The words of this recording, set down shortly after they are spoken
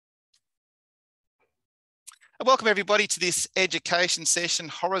Welcome everybody to this education session,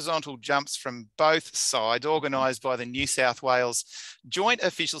 horizontal jumps from both sides, organised by the New South Wales Joint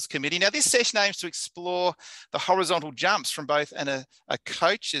Officials Committee. Now this session aims to explore the horizontal jumps from both a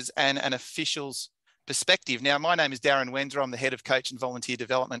coach's and an official's perspective. Now, my name is Darren Wendra. I'm the Head of Coach and Volunteer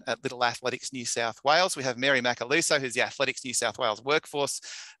Development at Little Athletics New South Wales. We have Mary Macaluso, who's the Athletics New South Wales Workforce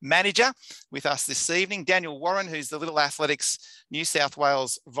Manager, with us this evening. Daniel Warren, who's the Little Athletics New South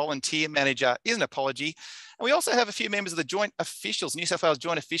Wales Volunteer Manager, is an apology. And we also have a few members of the Joint Officials, New South Wales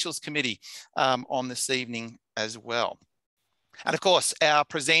Joint Officials Committee on this evening as well. And of course, our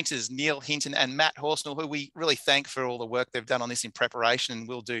presenters, Neil Hinton and Matt Horsnell, who we really thank for all the work they've done on this in preparation and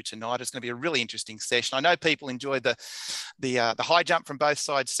will do tonight. It's going to be a really interesting session. I know people enjoyed the high jump from both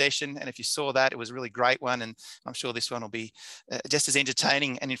sides session. And if you saw that, it was a really great one. And I'm sure this one will be just as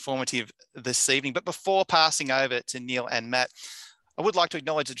entertaining and informative this evening. But before passing over to Neil and Matt, I would like to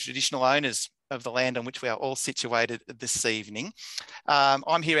acknowledge the traditional owners of the land on which we are all situated this evening.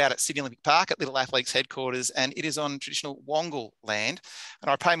 I'm here out at Sydney Olympic Park at Little Athletics headquarters, and it is on traditional Wongal land. And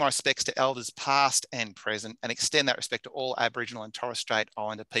I pay my respects to elders past and present and extend that respect to all Aboriginal and Torres Strait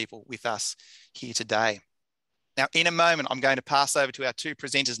Islander people with us here today. Now, in a moment, I'm going to pass over to our two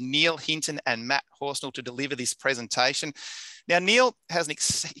presenters, Neil Hinton and Matt Horsnell, to deliver this presentation. Now, Neil has an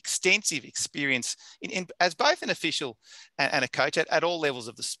extensive experience as both an official and a coach at all levels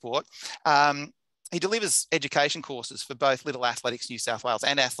of the sport. He delivers education courses for both Little Athletics New South Wales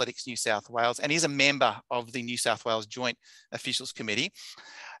and Athletics New South Wales, and is a member of the New South Wales Joint Officials Committee.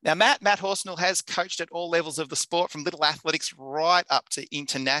 Now, Matt Horsnell has coached at all levels of the sport, from Little Athletics right up to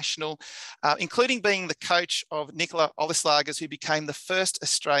international, including being the coach of Nicola Olislagers, who became the first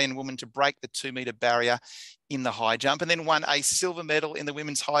Australian woman to break the 2-metre barrier in the high jump, and then won a silver medal in the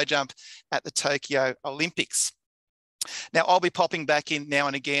women's high jump at the Tokyo Olympics. Now, I'll be popping back in now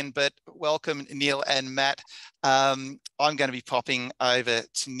and again, but welcome, Neil and Matt. I'm going to be popping over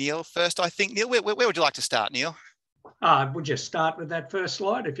to Neil first, I think. Neil, where would you like to start, Neil? We'll just start with that first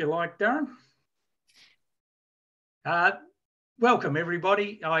slide, if you like, Darren. Welcome,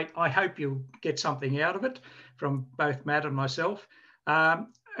 everybody. I hope you'll get something out of it from both Matt and myself.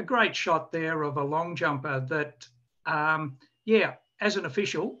 A great shot there of a long jumper that, as an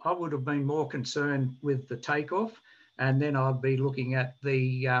official, I would have been more concerned with the takeoff, and then I'd be looking at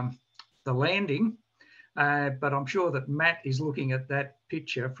the landing. But I'm sure that Matt is looking at that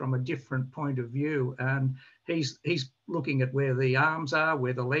picture from a different point of view, and he's looking at where the arms are,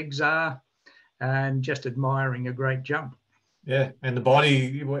 where the legs are, and just admiring a great jump. Yeah, and the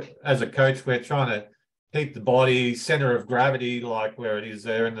body, as a coach, we're trying to keep the body center of gravity like where it is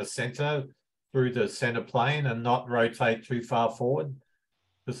there in the center, through the center plane, and not rotate too far forward.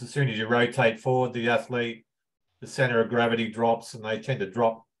 Because as soon as you rotate forward, the athlete, the center of gravity drops, and they tend to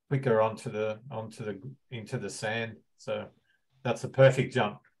drop quicker into the sand. So that's a perfect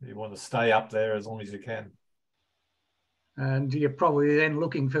jump. You want to stay up there as long as you can. And you're probably then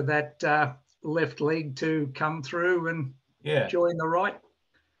looking for that left leg to come through and join the right.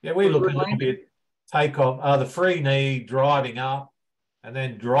 Yeah, we look a little bit take off, the free knee driving up and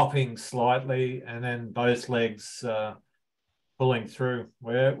then dropping slightly, and then both legs pulling through.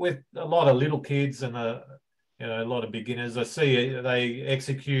 Where with a lot of little kids and a lot of beginners, I see they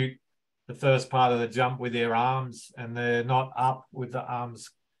execute the first part of the jump with their arms, and they're not up with the arms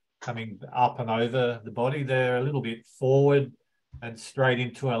coming up and over the body. They're a little bit forward and straight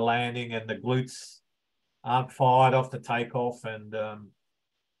into a landing, and the glutes aren't fired off the takeoff. And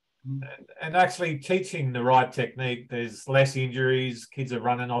actually teaching the right technique, there's less injuries. Kids are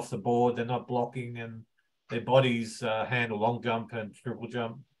running off the board, they're not blocking, and their bodies handle long jump and triple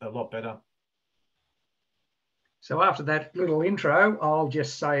jump a lot better. So after that little intro, I'll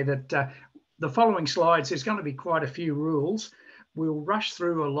just say that the following slides, there's going to be quite a few rules. We'll rush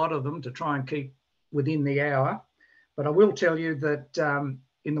through a lot of them to try and keep within the hour. But I will tell you that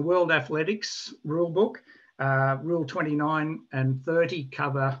in the World Athletics rule book, Rule 29 and 30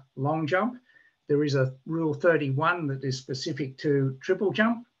 cover long jump. There is a Rule 31 that is specific to triple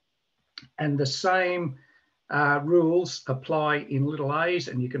jump. And the same rules apply in little A's,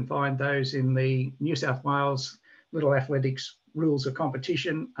 and you can find those in the New South Wales Little Athletics Rules of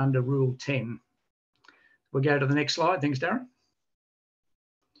Competition under Rule 10. We'll go to the next slide. Thanks, Darren.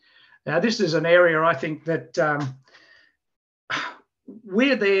 Now, this is an area I think that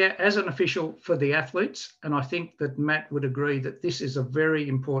we're there as an official for the athletes, and I think that Matt would agree that this is a very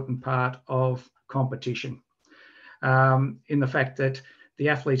important part of competition, in the fact that the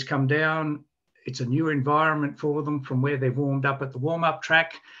athletes come down, it's a new environment for them from where they've warmed up at the warm-up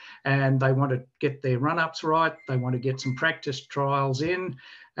track, and they want to get their run-ups right, they want to get some practice trials in,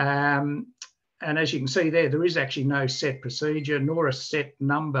 And as you can see there is actually no set procedure nor a set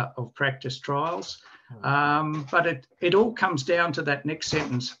number of practice trials. But it all comes down to that next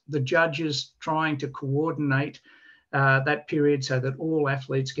sentence, the judges trying to coordinate that period so that all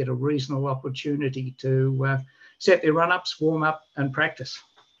athletes get a reasonable opportunity to set their run-ups, warm up and practice.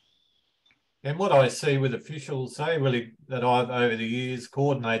 And what I see with officials, that I've over the years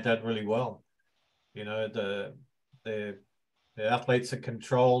coordinate that really well. You know, the athletes are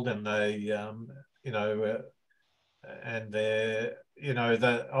controlled, and they, and they're,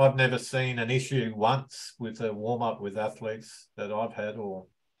 that I've never seen an issue once with a warm up with athletes that I've had, or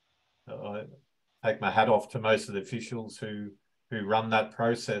I take my hat off to most of the officials who run that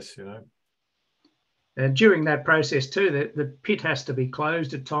process. During that process too, the pit has to be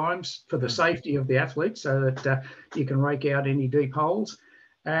closed at times for the safety of the athletes, so that you can rake out any deep holes.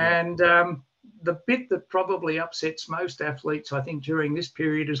 And the bit that probably upsets most athletes, I think, during this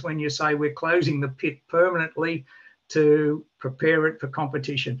period is when you say we're closing the pit permanently to prepare it for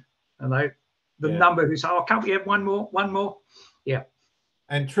competition. And the number who say, oh, can't we have one more? Yeah.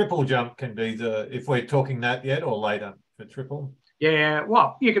 And triple jump can be if we're talking that yet or later for triple. Yeah,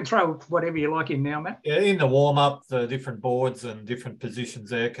 well, you can throw whatever you like in now, Matt. Yeah, in the warm-up, the different boards and different positions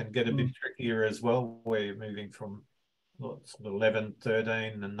there can get a bit trickier as well, where you're moving from 11,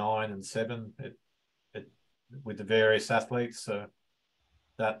 13, and 9 and 7 with the various athletes. So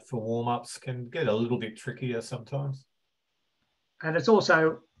that for warm-ups can get a little bit trickier sometimes. And it's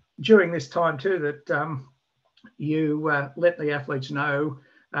also during this time too that you let the athletes know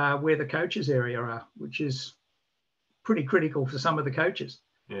where the coaches area are, which is pretty critical for some of the coaches.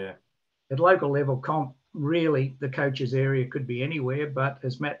 Yeah. At local level comp, really the coaches area could be anywhere, but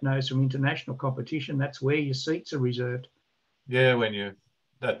as Matt knows from international competition, that's where your seats are reserved. Yeah,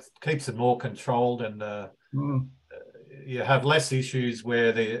 that keeps it more controlled, and you have less issues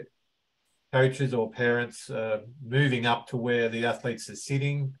where the coaches or parents are moving up to where the athletes are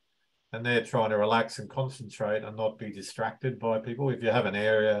sitting and they're trying to relax and concentrate and not be distracted by people. If you have an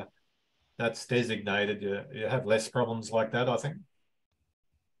area that's designated, you have less problems like that, I think.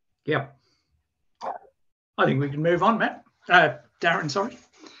 Yeah. I think we can move on, Matt. Darren, sorry.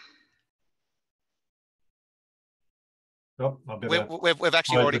 Oh, we've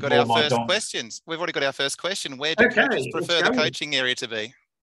actually already got our first questions. We've already got our first question. Where do coaches prefer the coaching area to be?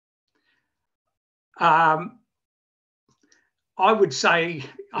 I would say,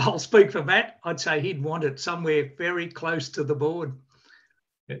 I'll speak for Matt, I'd say he'd want it somewhere very close to the board.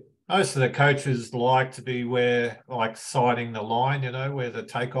 Most of the coaches like to be sighting the line, where the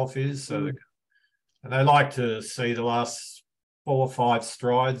takeoff is. So, and they like to see the last 4 or 5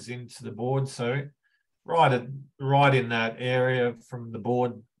 strides into the board. So right in that area from the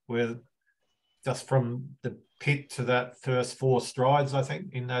board, where just from the pit to that first 4 strides, I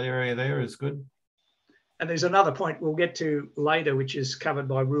think, in that area there is good. And there's another point we'll get to later, which is covered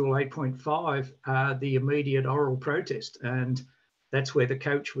by Rule 8.5, the immediate oral protest. And that's where the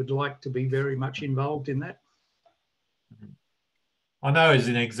coach would like to be very much involved in that. I know, as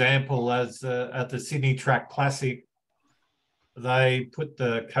an example, at the Sydney Track Classic, they put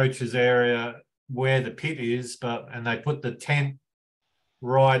the coaches area where the pit is, and they put the tent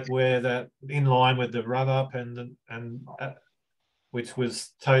right where that, in line with the run up, and which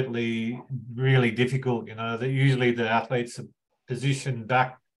was totally really difficult. That usually the athletes are positioned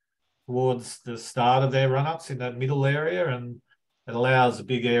back towards the start of their run ups in that middle area, and it allows a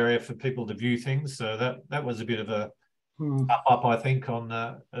big area for people to view things. So that was a bit of a up, I think, on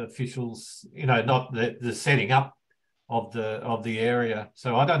the officials, not the setting up of the area.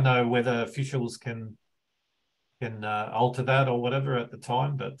 So I don't know whether officials can alter that or whatever at the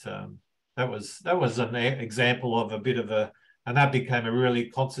time, but that was an example of a bit of and that became a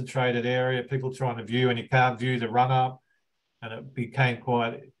really concentrated area, people trying to view, and you can't view the run up, and it became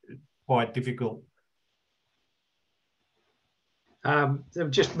quite difficult.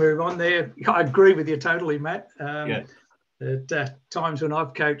 Just move on there. I agree with you totally, Matt. At times when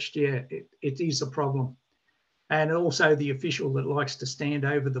I've coached, it is a problem. And also the official that likes to stand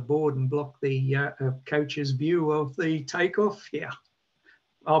over the board and block the coach's view of the takeoff. Yeah,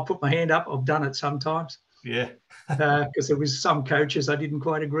 I'll put my hand up. I've done it sometimes. Yeah. Because there was some coaches I didn't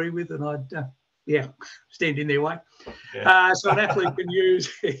quite agree with, and I'd stand in their way. Yeah. So an athlete can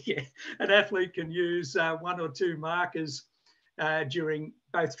use one or two markers during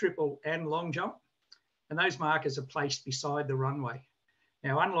both triple and long jump, and those markers are placed beside the runway.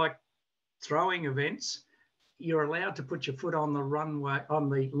 Now, unlike throwing events, you're allowed to put your foot on the runway,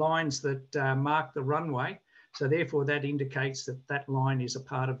 on the lines that mark the runway. So therefore that indicates that line is a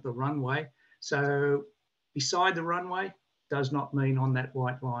part of the runway. So beside the runway does not mean on that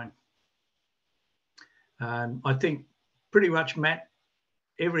white line. And I think pretty much Matt,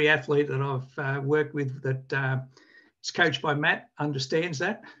 every athlete that I've worked with that is coached by Matt understands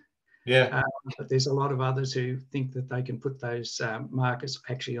that. Yeah. But there's a lot of others who think that they can put those markers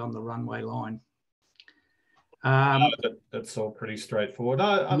actually on the runway line. That's all pretty straightforward.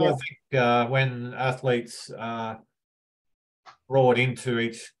 I think when athletes brought into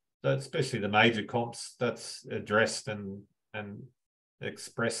each, especially the major comps, that's addressed and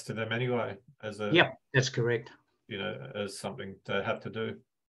expressed to them anyway as a. Yep, that's correct. You know, as something they have to do.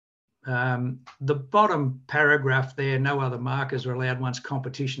 The bottom paragraph there, no other markers are allowed once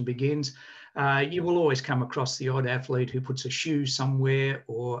competition begins. You will always come across the odd athlete who puts a shoe somewhere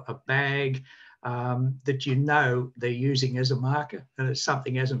or a bag that you know they're using as a marker, and it's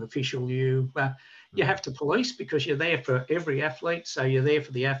something as an official you have to police, because you're there for every athlete. So you're there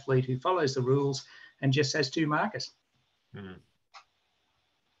for the athlete who follows the rules and just has 2 markers.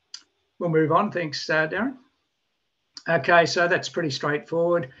 We'll move on. Thanks, Darren. Okay, so that's pretty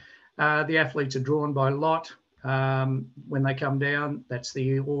straightforward. The athletes are drawn by lot. When they come down, that's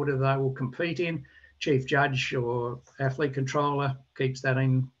the order they will compete in. Chief judge or athlete controller keeps that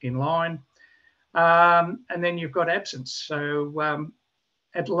in line. And then you've got absence. So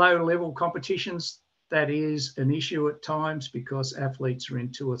at low level competitions, that is an issue at times because athletes are in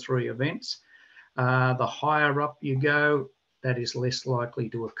 2 or 3 events. The higher up you go, that is less likely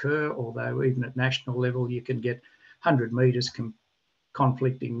to occur, although even at national level, you can get 100 metres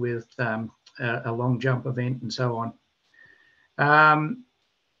conflicting with a long jump event and so on.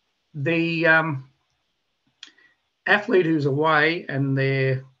 The athlete who's away and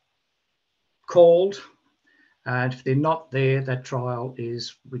they're called, and if they're not there, that trial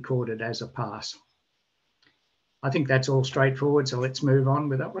is recorded as a pass. I think that's all straightforward, so let's move on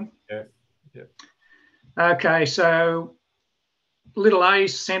with that one. Yeah. Okay, so little A,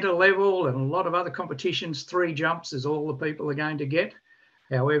 centre level, and a lot of other competitions, 3 jumps is all the people are going to get.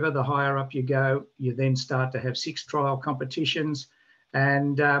 However, the higher up you go, you then start to have 6 trial competitions,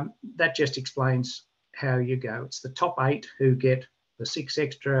 and that just explains how you go. It's the top 8 who get the 6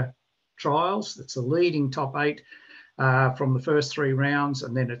 extra trials. It's the leading top 8 from the first 3 rounds,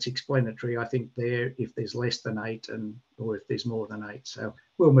 and then it's explanatory, I think, there if there's less than 8 or if there's more than 8. So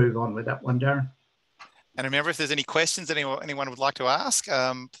we'll move on with that one, Darren. And remember, if there's any questions that anyone would like to ask,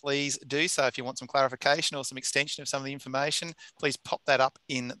 please do so. If you want some clarification or some extension of some of the information, please pop that up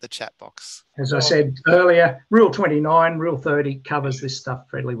in the chat box. As I said earlier, Rule 29, Rule 30 covers this stuff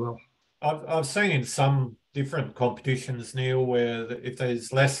fairly well. I've seen in some different competitions, Neil, where if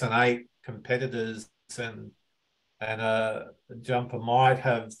there's less than 8 competitors and a jumper might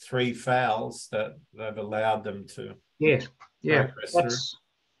have 3 fouls, that they've allowed them to. Yes, yeah,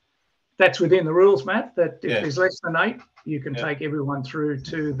 that's within the rules, Matt. That if there's less than 8, you can take everyone through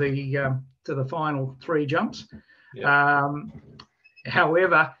to the final 3 jumps.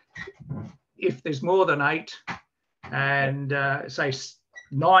 However, if there's more than 8 and say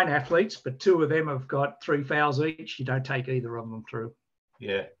 9 athletes, but 2 of them have got 3 fouls each, you don't take either of them through.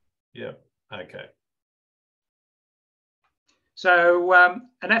 Yeah. Okay. So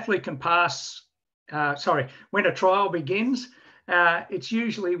an athlete can pass, when a trial begins, it's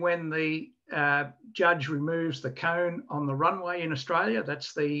usually when the judge removes the cone on the runway in Australia.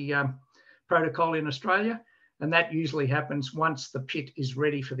 That's the protocol in Australia. And that usually happens once the pit is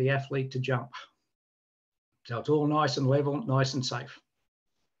ready for the athlete to jump. So it's all nice and level, nice and safe.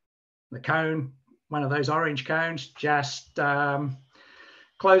 The cone, one of those orange cones, just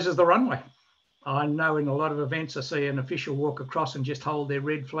closes the runway. I know in a lot of events I see an official walk across and just hold their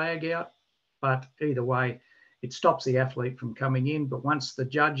red flag out, but either way, it stops the athlete from coming in. But once the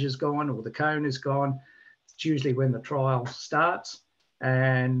judge is gone or the cone is gone, it's usually when the trial starts.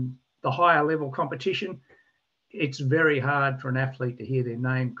 And the higher level competition, it's very hard for an athlete to hear their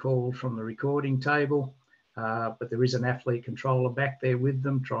name called from the recording table, but there is an athlete controller back there with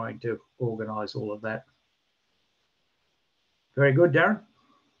them trying to organise all of that. Very good, Darren.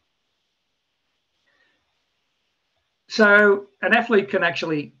 So an athlete can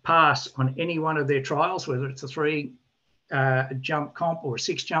actually pass on any one of their trials, whether it's a 3 jump comp or a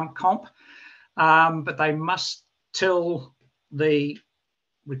 6 jump comp, but they must tell the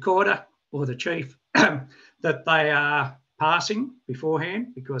recorder or the chief that they are passing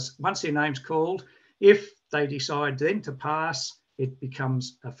beforehand, because once their name's called, if they decide then to pass, it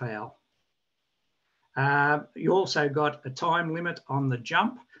becomes a foul. You also got a time limit on the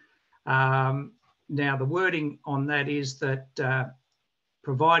jump. Now, the wording on that is that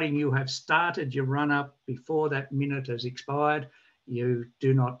providing you have started your run-up before that minute has expired, you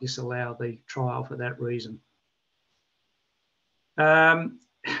do not disallow the trial for that reason.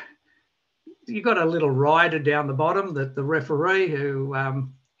 you've got a little rider down the bottom that the referee, who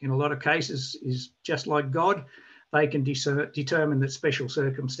in a lot of cases is just like God, they can determine that special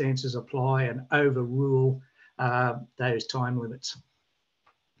circumstances apply and overrule those time limits.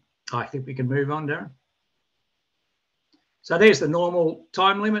 I think we can move on, Darren. So there's the normal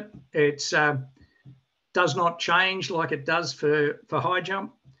time limit. It does not change like it does for high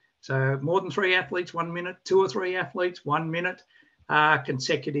jump. So more than 3 athletes, 1 minute, 2 or 3 athletes, 1 minute.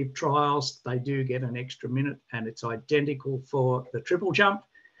 Consecutive trials, they do get an extra minute, and it's identical for the triple jump.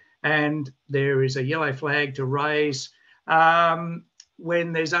 And there is a yellow flag to raise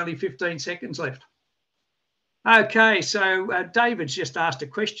when there's only 15 seconds left. Okay, so David's just asked a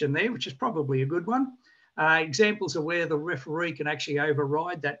question there, which is probably a good one. Examples of where the referee can actually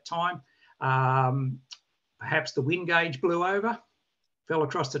override that time. Perhaps the wind gauge blew over, fell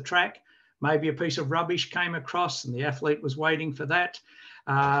across the track. Maybe a piece of rubbish came across and the athlete was waiting for that.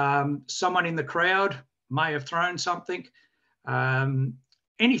 Someone in the crowd may have thrown something.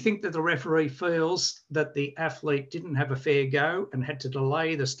 Anything that the referee feels that the athlete didn't have a fair go and had to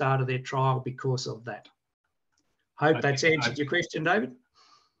delay the start of their trial because of that. Hope that's answered your question, David.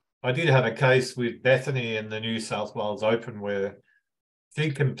 I did have a case with Bethany in the New South Wales Open where she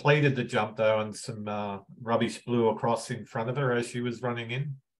completed the jump though, and some rubbish blew across in front of her as she was running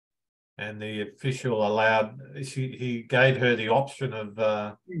in. And the official he gave her the option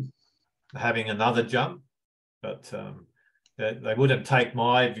of having another jump, but they wouldn't take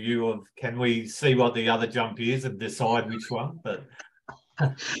my view of, can we see what the other jump is and decide which one? But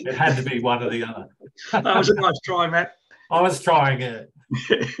it had to be one or the other. That was a nice try, Matt. I was trying it.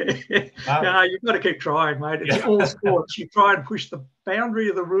 No, you've got to keep trying, mate. It's all sports. You try and push the boundary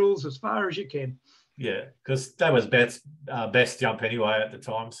of the rules as far as you can. Yeah, because that was Beth's best jump anyway at the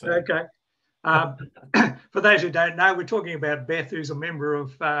time. So. Okay. For those who don't know, we're talking about Beth, who's a member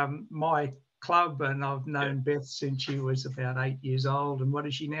of my club, and I've known Beth since she was about 8 years old. And what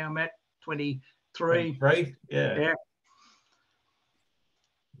is she now, Matt? 23? 23, yeah.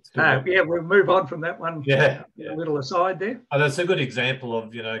 Yeah, we'll move on from that one. Yeah. A little aside there. Oh, that's a good example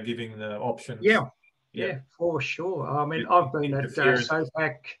of, giving the options. Yeah, for sure. I mean, I've been at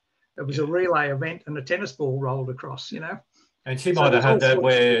SOPAC. It was a relay event and a tennis ball rolled across, And she might have had that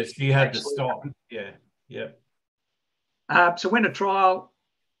where she had to stop. Yeah. So when a trial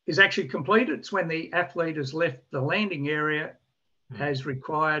is actually completed, it's when the athlete has left the landing area as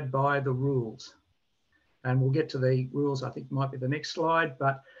required by the rules. And we'll get to the rules, I think might be the next slide.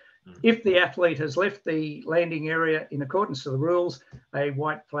 But if the athlete has left the landing area in accordance to the rules, a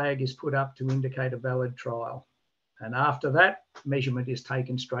white flag is put up to indicate a valid trial. And after that, measurement is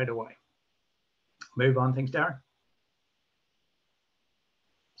taken straight away. Move on, thanks, Darren.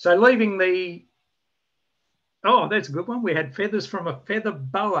 So leaving the, that's a good one. We had feathers from a feather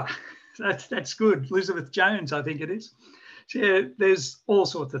boa. That's good. Elizabeth Jones, I think it is. So there's all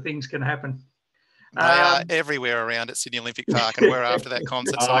sorts of things can happen. They are everywhere around at Sydney Olympic Park, and we're after that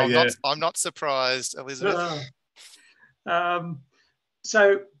concert, so I'm not surprised, Elizabeth.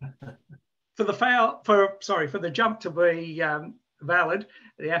 So for the jump to be valid,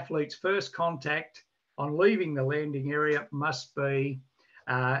 the athlete's first contact on leaving the landing area must be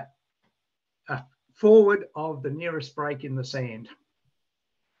forward of the nearest break in the sand.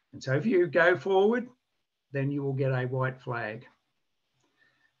 And so if you go forward, then you will get a white flag.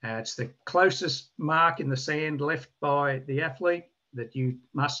 It's the closest mark in the sand left by the athlete that you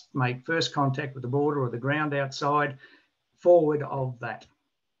must make first contact with the border or the ground outside, forward of that,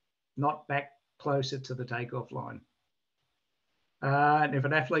 not back closer to the takeoff line. And if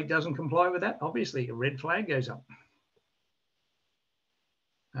an athlete doesn't comply with that, obviously a red flag goes up.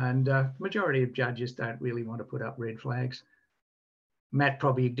 And the majority of judges don't really want to put up red flags. Matt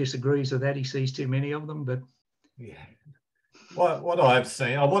probably disagrees with that. He sees too many of them, but... Yeah. What I've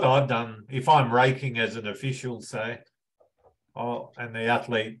seen, or what I've done, if I'm raking as an official, say, and the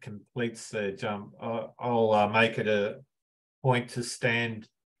athlete completes their jump, I'll make it a point to stand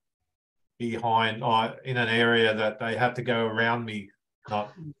behind in an area that they have to go around me,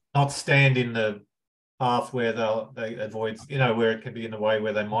 not stand in the path where they avoid, where it can be in a way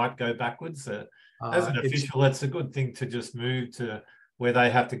where they might go backwards. As an official, it's a good thing to just move to where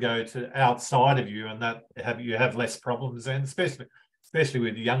they have to go to outside of you, and that you have less problems then, especially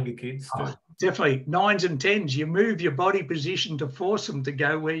with younger kids too. Definitely 9s and 10s. You move your body position to force them to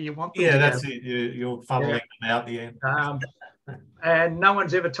go where you want them to go. Yeah, that's it. You're funneling them out the end. And no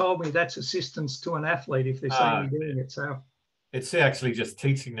one's ever told me that's assistance to an athlete if they're seeing me doing it. So it's actually just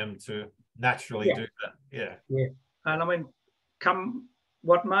teaching them to naturally do that. Yeah. And I mean, come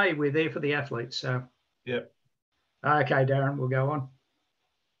what may, we're there for the athletes. So yep. Okay, Darren, we'll go on.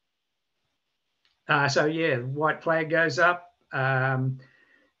 So yeah, white flag goes up.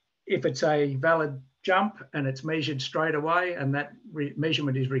 If it's a valid jump and it's measured straight away and that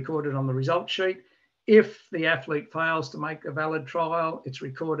measurement is recorded on the result sheet. If the athlete fails to make a valid trial, it's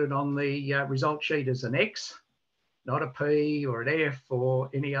recorded on the result sheet as an X, not a P or an F or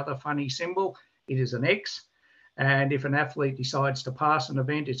any other funny symbol. It is an X. And if an athlete decides to pass an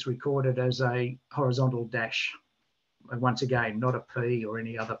event, it's recorded as a horizontal dash. And once again, not a P or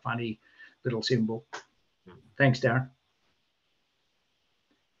any other funny little symbol. Thanks, Darren.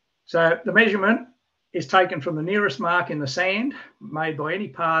 So the measurement is taken from the nearest mark in the sand, made by any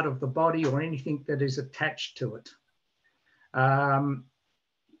part of the body or anything that is attached to it.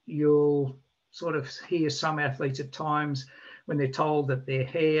 You'll sort of hear some athletes at times when they're told that their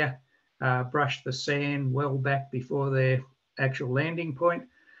hair brushed the sand well back before their actual landing point.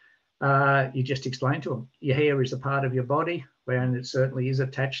 You just explain to them, your hair is a part of your body, and it certainly is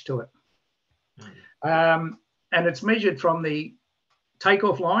attached to it. And it's measured from the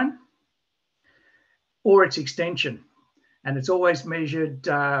takeoff line or its extension. And it's always measured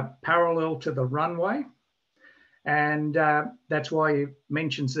parallel to the runway. And that's why it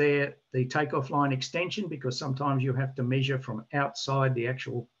mentions there the takeoff line extension, because sometimes you have to measure from outside the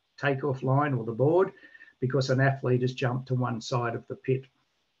actual takeoff line or the board because an athlete has jumped to one side of the pit.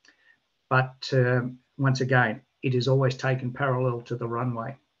 But once again, it is always taken parallel to the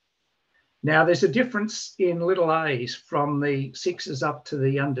runway. Now, there's a difference in little A's from the 6s up to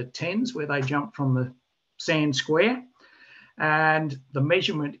the under 10s where they jump from the sand square. And the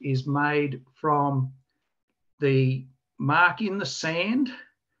measurement is made from the mark in the sand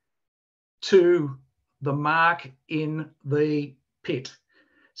to the mark in the pit.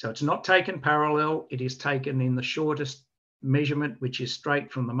 So it's not taken parallel, it is taken in the shortest measurement, which is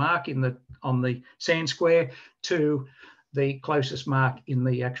straight from the mark on the sand square to the closest mark in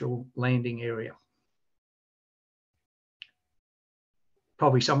the actual landing area.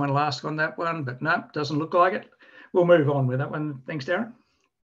 Probably someone will ask on that one, but no, doesn't look like it. We'll move on with that one. Thanks, Darren.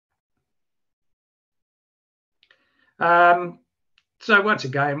 So once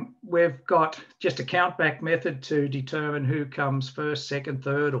again, we've got just a count back method to determine who comes first, second,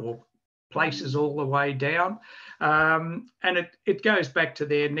 third, or places all the way down. And it goes back to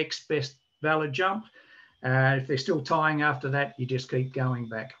their next best valid jump. If they're still tying after that, you just keep going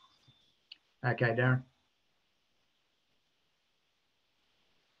back. Okay, Darren.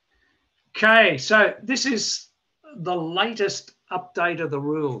 Okay, so this is the latest update of the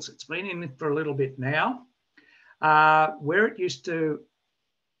rules. It's been in for a little bit now. Where it used to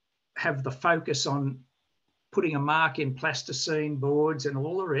have the focus on putting a mark in plasticine boards and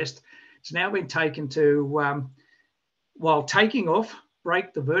all the rest, it's now been taken to, while taking off,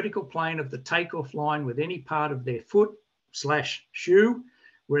 break the vertical plane of the takeoff line with any part of their foot / shoe,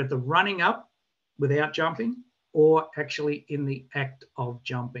 whether running up without jumping or actually in the act of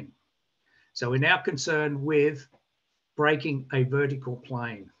jumping. So we're now concerned with breaking a vertical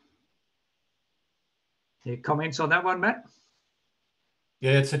plane. Any comments on that one, Matt?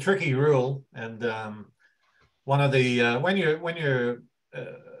 Yeah, it's a tricky rule, and one of the when you're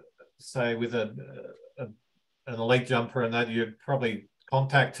say with an elite jumper and that, you probably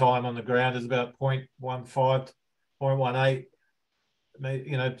contact time on the ground is about 0.15 to 0.18,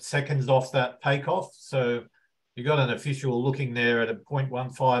 you know, seconds off that takeoff. So you got an official looking there at a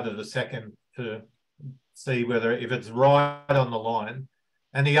 0.15 of a second to see whether if it's right on the line.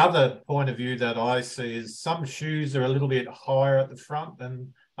 And the other point of view that I see is some shoes are a little bit higher at the front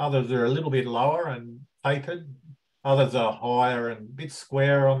and others are a little bit lower and tapered. Others are higher and a bit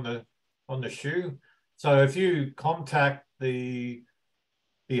square on the shoe. So if you contact the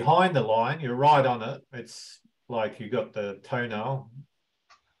behind the line, you're right on it. It's like you got the toenail,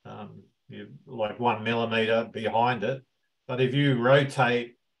 you're like 1 millimeter behind it. But if you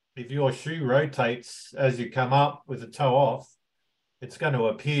rotate, if your shoe rotates as you come up with the toe off, it's going to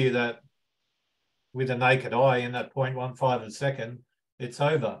appear that with a naked eye in that 0.15 of a second, it's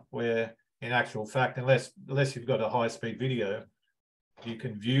over. Where in actual fact, unless you've got a high-speed video, you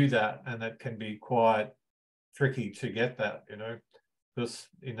can view that, and that can be quite tricky to get that, you know, because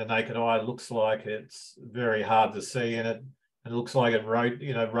in the naked eye, it looks like it's very hard to see, and it looks like it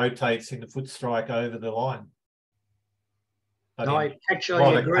rotates in the foot strike over the line. But no, I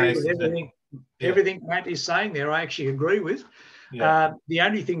actually agree with everything. Everything Matt is saying there, I actually agree with. Yeah. The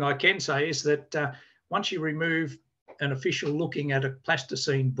only thing I can say is that once you remove an official looking at a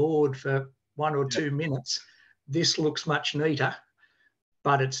plasticine board for 1 or 2 minutes, this looks much neater,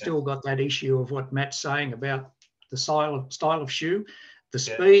 but it's still got that issue of what Matt's saying about the style of shoe, the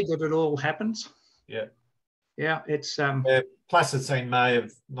speed that it all happens. Yeah. Yeah, it's Plasticine may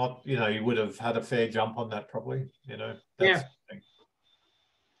have not, you know, you would have had a fair jump on that probably, you know. That's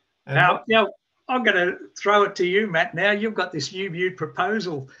Now, I'm going to throw it to you, Matt. Now you've got this new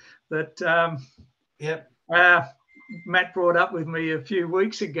proposal that Matt brought up with me a few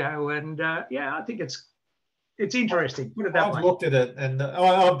weeks ago, and I think it's interesting. Put it that way. I've looked at it, and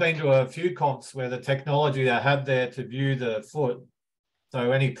I've been to a few comps where the technology they had there to view the foot,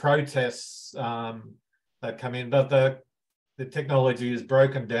 so any protests that come in, but the technology is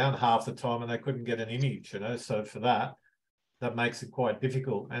broken down half the time, and they couldn't get an image, you know. So for that makes it quite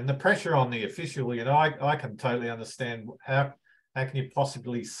difficult. And the pressure on the official, you know, I can totally understand how can you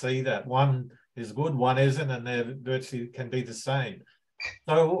possibly see that one is good, one isn't, and they virtually can be the same.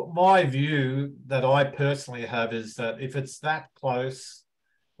 So my view that I personally have is that if it's that close,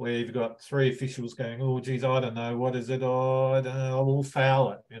 where you've got three officials going, oh, geez, I don't know, what is it? Oh, I don't know, we'll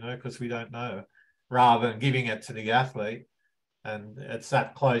foul it, you know, because we don't know, rather than giving it to the athlete. And it's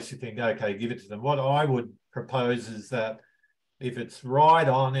that close, you think, okay, give it to them. What I would propose is that if it's right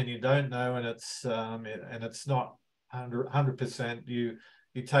on and you don't know, and it's not 100%, you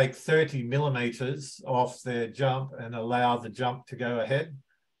take 30 millimeters off their jump and allow the jump to go ahead.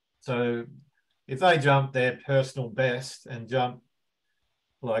 So if they jump their personal best and jump,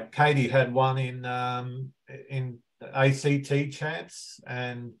 like Katie had one in ACT chance,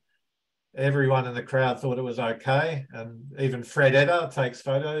 and everyone in the crowd thought it was okay, and even Fred Edder takes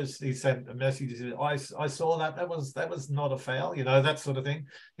photos. He sent a message. He said, "I saw that. That was not a foul." You know, that sort of thing.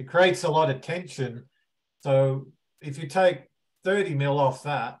 It creates a lot of tension. So if you take 30 mil off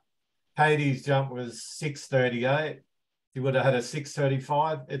that, Katie's jump was 6:38. If you would have had a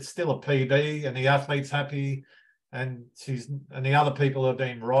 6:35, it's still a PB, and the athlete's happy, and the other people have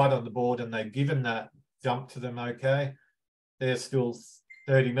been right on the board, and they've given that jump to them. Okay, they're still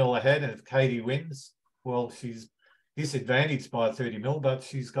 30 mil ahead, and if Katie wins, well, she's disadvantaged by 30 mil, but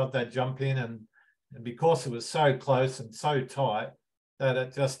she's got that jump in, and because it was so close and so tight, that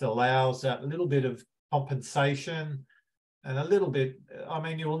it just allows that little bit of compensation and a little bit. I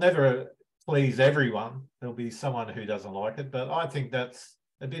mean, you will never please everyone. There'll be someone who doesn't like it, but I think that's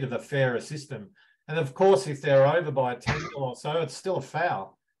a bit of a fairer system. And of course, if they're over by 10 mil or so, it's still a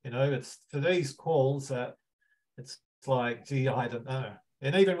foul. You know, it's for these calls that it's like, gee, I don't know.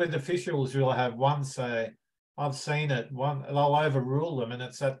 And even with officials, you'll have one say, I've seen it, one, they'll overrule them, and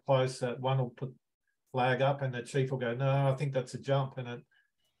it's that close that one will put flag up and the chief will go, no, I think that's a jump. And it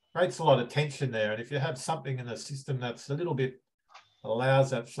creates a lot of tension there. And if you have something in the system that's a little bit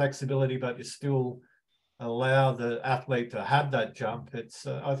allows that flexibility, but you still allow the athlete to have that jump, it's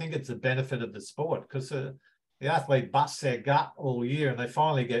I think it's a benefit of the sport, because the athlete busts their gut all year and they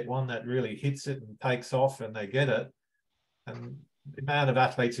finally get one that really hits it and takes off and they get it. And the amount of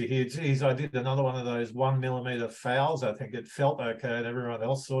athletes who hear, geez, I did another one of those 1 millimeter fouls. I think it felt okay and everyone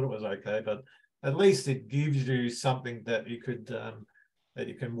else thought it was okay, but at least it gives you something that you could that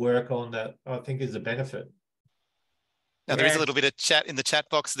you can work on, that I think is a benefit. Now, there is a little bit of chat in the chat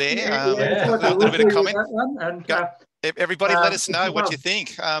box there. A little bit of comment. And, everybody let us know what you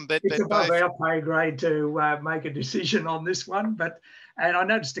think. It's above our pay grade to make a decision on this one. And I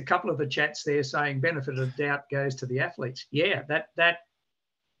noticed a couple of the chats there saying benefit of doubt goes to the athletes. Yeah, that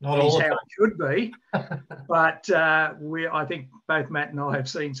Not is all how it should be. But I think both Matt and I have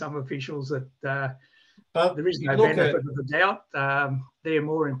seen some officials that there is no benefit of the doubt. They're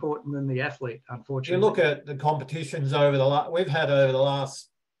more important than the athlete, unfortunately. You look at the competitions we've had over the last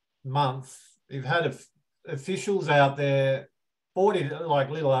month. We've had officials out there, 40,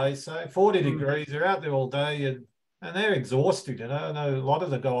 like little A say, 40 degrees. They're out there all day and they're exhausted. You know, I know a lot of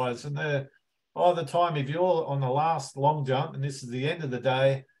the guys, and by the time, if you're on the last long jump and this is the end of the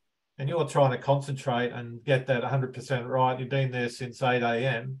day, and you're trying to concentrate and get that 100% right, you've been there since 8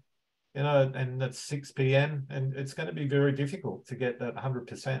 a.m. You know, and it's 6 p.m. and it's going to be very difficult to get that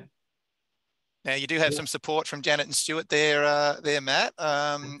 100%. Now, you do have some support from Janet and Stuart there, Matt.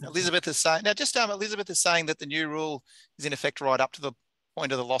 Elizabeth is saying, Elizabeth is saying that the new rule is in effect right up to the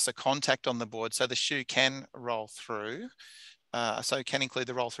point of the loss of contact on the board, so the shoe can roll through. So it can include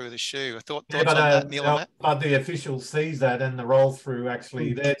the roll through of the shoe. Thoughts on that, Neil, and Matt? But the official sees that, and the roll through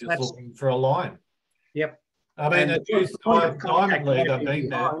actually, they're just looking for a line. Yep. I mean, the Diamond League, I've been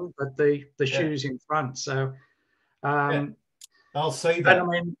there, but the shoes in front. So I'll see that. I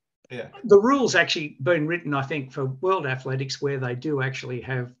mean, the rules actually been written, I think, for World Athletics, where they do actually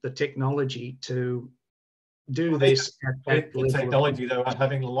have the technology to do this. With the technology, they were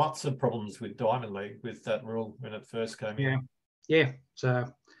having lots of problems with Diamond League with that rule when it first came in. Yeah. So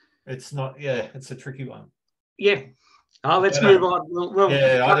it's not. Yeah, it's a tricky one. Yeah. Oh, let's move on. We'll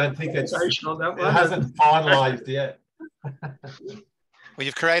yeah, I don't think on that one. It hasn't finalised yet. Well,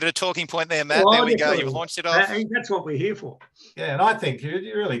 you've created a talking point there, Matt. Well, there we go. You've launched it off. That's what we're here for. Yeah, and I think you're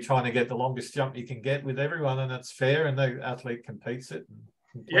really trying to get the longest jump you can get with everyone, and it's fair, and the athlete competes it.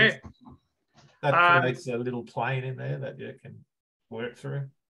 Yeah. That creates a little plane in there that you can work through.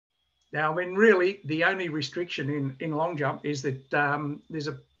 Now, when really the only restriction in long jump is that there's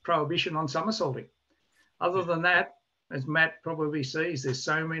a prohibition on somersaulting. Other than that, as Matt probably sees, there's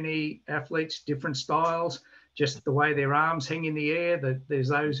so many athletes, different styles, just the way their arms hang in the air, that there's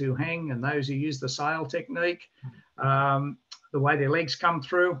those who hang and those who use the sail technique, the way their legs come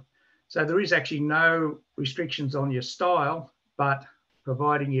through. So there is actually no restrictions on your style, but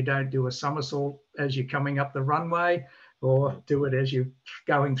providing you don't do a somersault as you're coming up the runway or do it as you're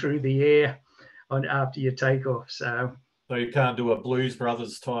going through the air after you take off. So you can't do a Blues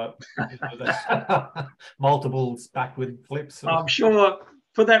Brothers type, multiple backward flips. I'm sure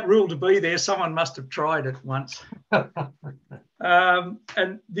for that rule to be there, someone must have tried it once.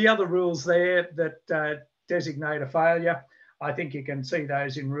 And the other rules there that designate a failure, I think you can see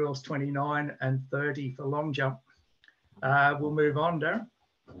those in rules 29 and 30 for long jump. We'll move on, Darren.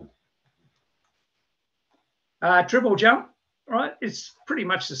 Triple jump, right? It's pretty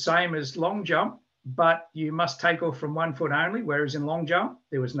much the same as long jump, but you must take off from 1 foot only, whereas in long jump,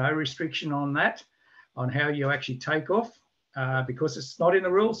 there was no restriction on that, on how you actually take off, because it's not in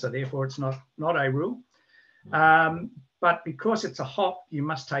the rules, so therefore it's not a rule. But because it's a hop, you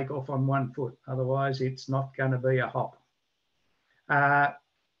must take off on 1 foot, otherwise it's not going to be a hop.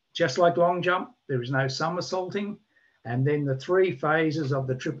 Just like long jump, there is no somersaulting. And then the 3 phases of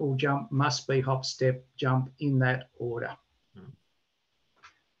the triple jump must be hop, step, jump in that order.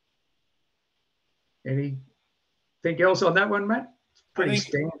 Anything else on that one, Matt? It's pretty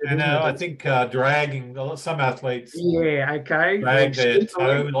standard. I think dragging, some athletes drag their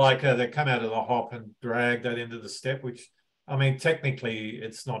toe, like they come out of the hop and drag that into the step, which, I mean, technically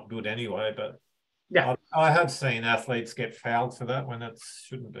it's not good anyway, but yeah, I have seen athletes get fouled for that when it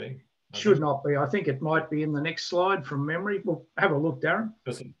shouldn't be. Should not be. I think it might be in the next slide from memory. We'll have a look, Darren.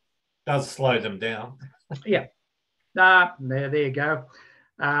 Because it does slow them down. Yeah. There you go.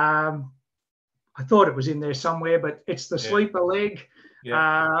 I thought it was in there somewhere, but it's the sleeper leg.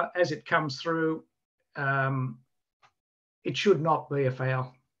 Yeah. As it comes through, it should not be a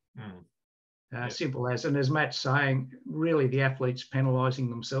foul. Simple as. And as Matt's saying, really the athletes penalising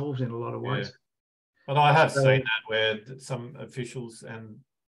themselves in a lot of ways. Yeah. But I have seen that where some officials and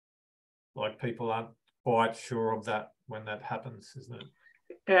people aren't quite sure of that when that happens, isn't it?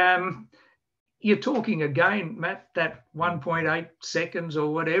 You're talking again, Matt, that 1.8 seconds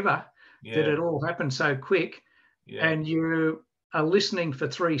or whatever, that it all happened so quick, and you are listening for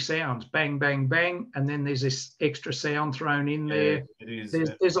 3 sounds, bang, bang, bang, and then there's this extra sound thrown in there. It is,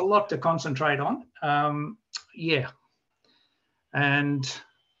 there's a lot to concentrate on. And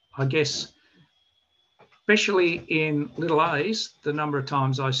I guess, especially in little A's, the number of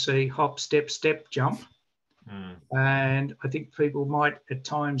times I see hop, step, step, jump. And I think people might at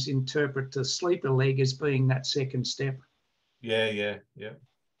times interpret the sleeper leg as being that second step. Yeah.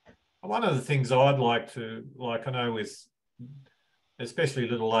 One of the things I'd like to, I know with especially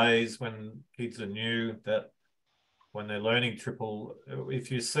little A's, when kids are new, that when they're learning triple, if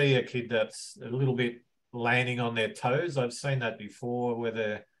you see a kid that's a little bit landing on their toes, I've seen that before, where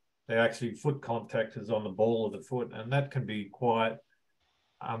they're actually foot contact is on the ball of the foot, and that can be quite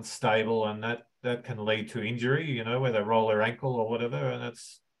unstable, and that can lead to injury, where they roll their ankle or whatever, and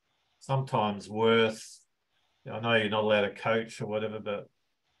it's sometimes worth, I know you're not allowed to coach or whatever, but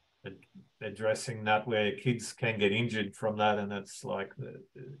addressing that where kids can get injured from that, and it's like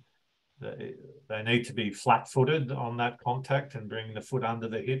they need to be flat-footed on that contact and bringing the foot under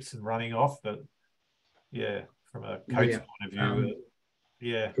the hips and running off, but from a coach point of view,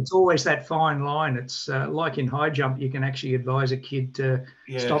 it's always that fine line. It's like in high jump, you can actually advise a kid to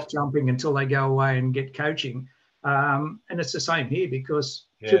stop jumping until they go away and get coaching. And it's the same here, because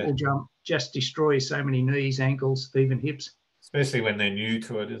triple jump just destroys so many knees, ankles, even hips. Especially when they're new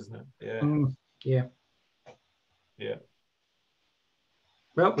to it, isn't it? Yeah.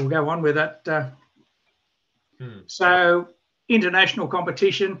 Well, we'll go on with that. So, international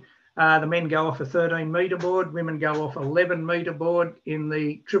competition. The men go off a 13-metre board, women go off 11-metre board in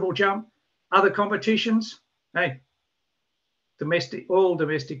the triple jump. Other competitions, all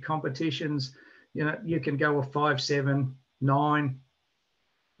domestic competitions, you can go off 5, 7, 9,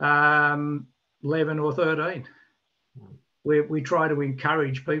 11 or 13. We try to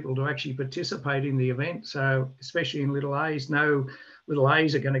encourage people to actually participate in the event. So especially in little A's, no little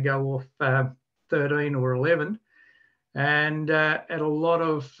A's are going to go off 13 or 11. And at a lot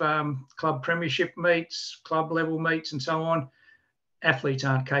of club premiership meets, club level meets and so on, athletes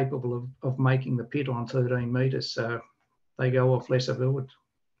aren't capable of making the pit on 13 metres, so they go off lesser boards.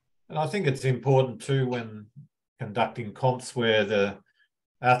 And I think it's important too when conducting comps where the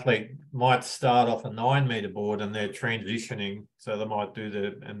athlete might start off a 9 metre board and they're transitioning, so they might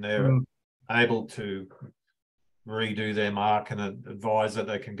do and they're able to redo their mark and advise that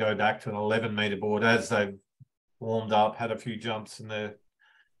they can go back to an 11 metre board as they've warmed up, had a few jumps in there,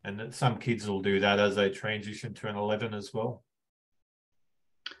 and some kids will do that as they transition to an 11 as well.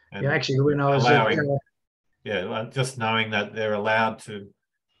 And yeah, actually, when I was just knowing that they're allowed to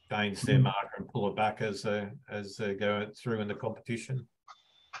change their marker and pull it back as they go through in the competition.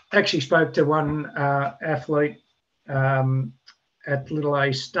 Actually spoke to one athlete at Little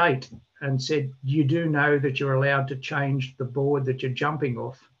A State and said, you do know that you're allowed to change the board that you're jumping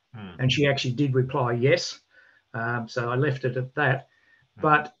off? And she actually did reply yes. So I left it at that.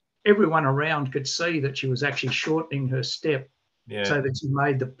 But everyone around could see that she was actually shortening her step so that she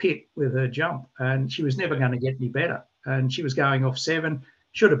made the pit with her jump. And she was never going to get any better. And she was going off 7,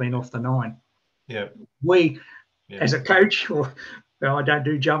 should have been off the 9. Yeah. As a coach, well, I don't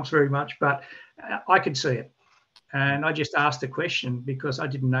do jumps very much, but I could see it. And I just asked a question because I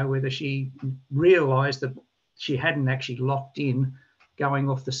didn't know whether she realised that she hadn't actually locked in going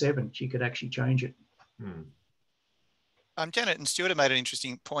off the 7. She could actually change it. Janet and Stuart have made an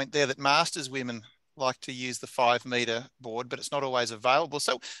interesting point there that Masters women like to use the 5 metre board, but it's not always available.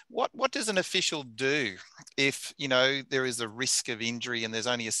 So what does an official do if, you know, there is a risk of injury and there's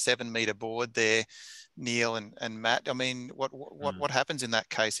only a 7 metre board there, Neil and Matt? I mean, what happens in that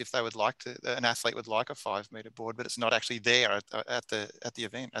case if they would like to, an athlete would like a 5 metre board, but it's not actually there at the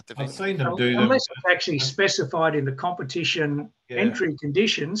event, at the venue? I've seen them do them. Unless it's actually specified in the competition entry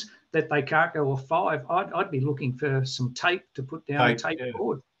conditions that they can't go off 5, I'd be looking for some tape to put down a tape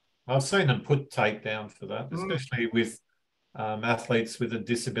board. I've seen them put tape down for that, especially with athletes with a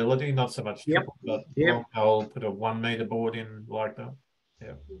disability, not so much triple, but I'll put a 1 metre board in like that.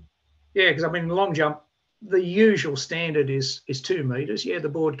 Yeah, because I mean, long jump, the usual standard is 2 metres. Yeah, the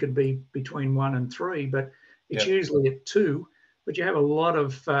board could be between 1 and 3, but it's usually at 2. But you have a lot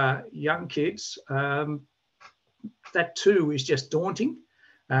of young kids. That 2 is just daunting,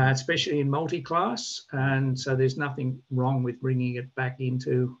 especially in multi-class. And so there's nothing wrong with bringing it back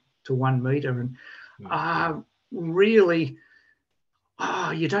into 1 metre. And really,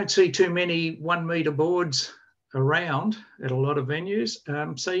 you don't see too many 1 metre boards around at a lot of venues.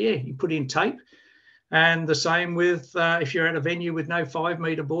 So yeah, you put in tape. And the same with if you're at a venue with no 5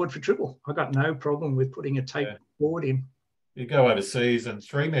 metre board for triple. I got no problem with putting a tape board in. You go overseas and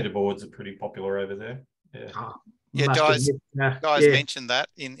 3 metre boards are pretty popular over there. Guys mentioned that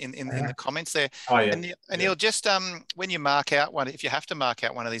in the comments there. And Neil, just when you mark out one, if you have to mark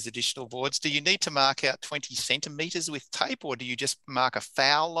out one of these additional boards, do you need to mark out 20 centimetres with tape, or do you just mark a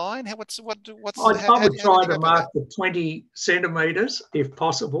foul line? I would try to mark the 20 centimetres if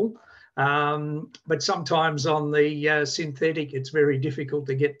possible. But sometimes on the synthetic, it's very difficult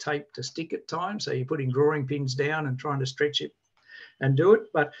to get tape to stick at times. So you're putting drawing pins down and trying to stretch it and do it.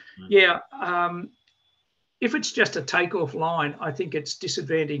 But if it's just a takeoff line, I think it's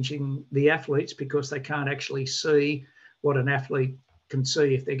disadvantaging the athletes because they can't actually see what an athlete can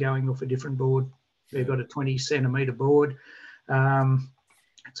see if they're going off a different board. They've got a 20 centimetre board.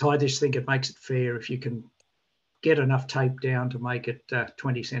 So I just think it makes it fair if you can get enough tape down to make it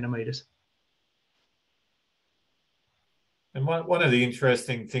 20 centimetres. And one of the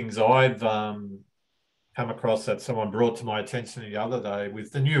interesting things I've come across that someone brought to my attention the other day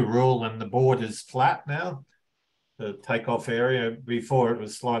with the new rule, and the board is flat now, the takeoff area. Before it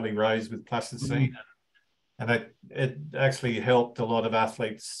was slightly raised with plasticine, and it actually helped a lot of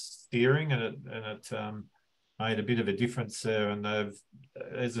athletes steering, and it made a bit of a difference there. And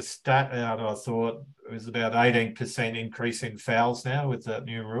there's a stat out, I thought it was about 18% increase in fouls now with that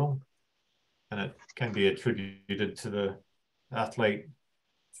new rule, and it can be attributed to the athlete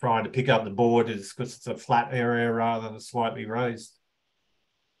trying to pick up the board is because it's a flat area rather than a slightly raised.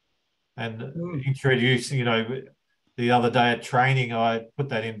 And introducing, you know, the other day at training, I put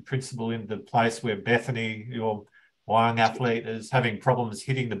that in principle into place where Bethany, your young athlete, is having problems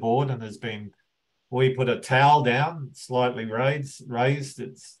hitting the board, and we put a towel down, slightly raised,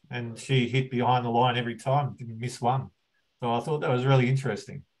 and she hit behind the line every time, didn't miss one. So I thought that was really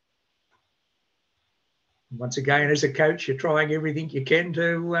interesting. Once again, as a coach, you're trying everything you can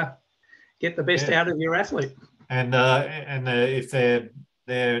to get the best out of your athlete. And if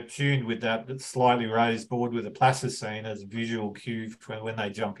they're tuned with that slightly raised board with a plasticine as a visual cue for when they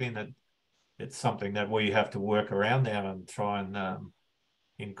jump in, it's something that we have to work around now and try and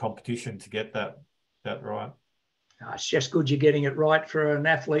in competition to get that right. It's just good you're getting it right for an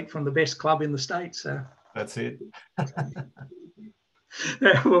athlete from the best club in the state. So that's it.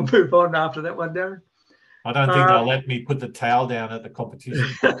 We'll move on after that one, Darren. I don't think they'll let me put the towel down at the competition.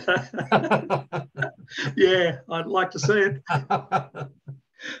 Yeah, I'd like to see it.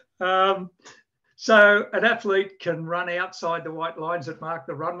 So an athlete can run outside the white lines that mark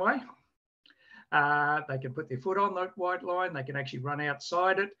the runway. They can put their foot on the white line. They can actually run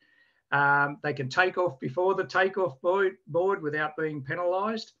outside it. They can take off before the takeoff board without being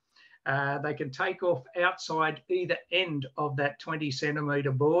penalised. They can take off outside either end of that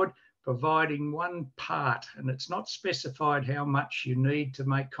 20-centimetre board, providing one part, and it's not specified how much you need to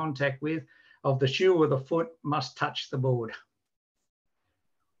make contact with, of the shoe or the foot must touch the board.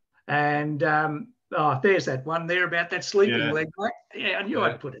 And there's that one there about that sleeping leg, right? Yeah, I knew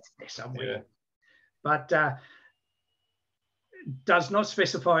I'd put it there somewhere. Yeah. But does not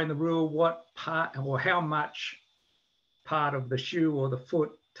specify in the rule what part or how much part of the shoe or the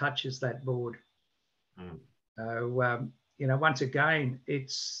foot touches that board. So, once again,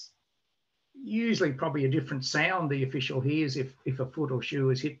 it's usually probably a different sound the official hears if a foot or shoe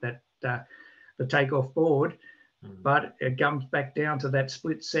has hit that the takeoff board. But it comes back down to that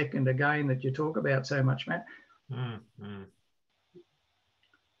split second again that you talk about so much, Matt.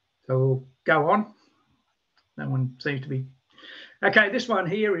 So we'll go on. That one seems to be... Okay, this one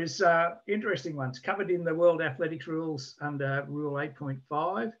here is interesting one. It's covered in the World Athletics Rules under Rule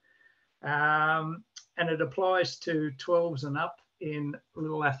 8.5. And it applies to 12s and up in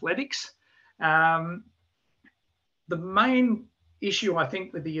little athletics. The main issue, I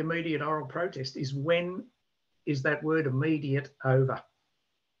think, with the immediate oral protest is when is that word immediate over?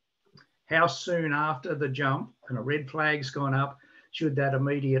 How soon after the jump and a red flag's gone up should that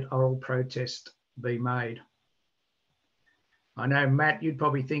immediate oral protest be made? I know, Matt, you'd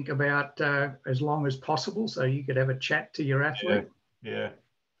probably think about as long as possible so you could have a chat to your athlete. Yeah.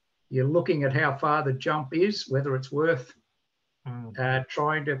 You're looking at how far the jump is, whether it's worth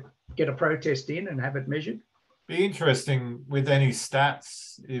trying to get a protest in and have it measured. Be interesting with any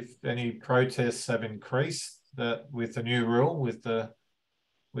stats if any protests have increased that with the new rule with the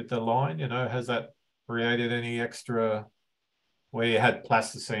line. Has that created any extra? Where you had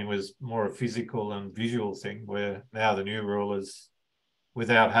plasticine was more a physical and visual thing, where now the new rule is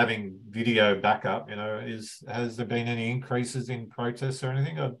without having video backup. Has there been any increases in protests or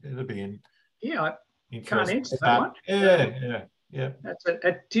anything? It'll be in. Yeah, I can't answer that one. Yeah.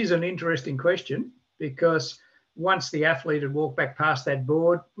 It is an interesting question because once the athlete had walked back past that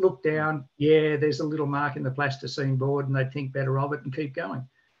board, looked down, there's a little mark in the plasticine board, and they'd think better of it and keep going.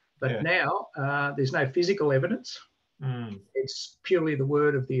 But now there's no physical evidence. It's purely the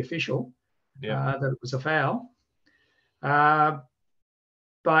word of the official that it was a foul.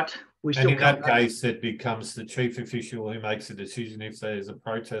 But we still. And in that case, it becomes the chief official who makes a decision if there's a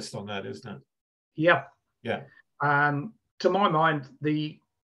protest on that, isn't it? Yep. Yeah. To my mind,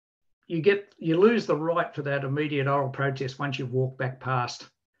 you lose the right for that immediate oral protest once you've walked back past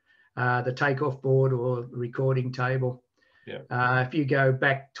the takeoff board or the recording table. Yeah. If you go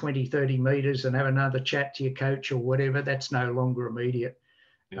back 20, 30 metres and have another chat to your coach or whatever, that's no longer immediate.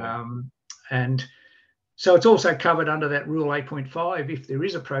 Yeah. And so it's also covered under that Rule 8.5, if there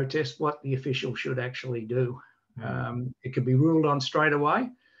is a protest, what the official should actually do. It could be ruled on straight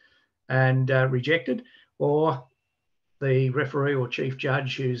away and rejected, or the referee or chief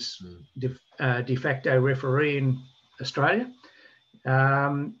judge, who's de facto referee in Australia,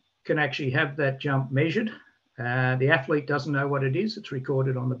 can actually have that jump measured. The athlete doesn't know what it is. It's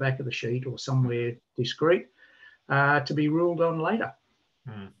recorded on the back of the sheet or somewhere discreet to be ruled on later.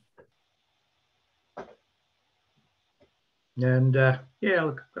 And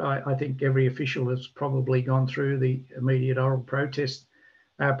look, I think every official has probably gone through the immediate oral protest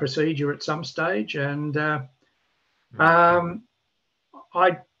procedure at some stage. And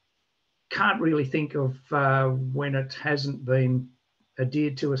I can't really think of when it hasn't been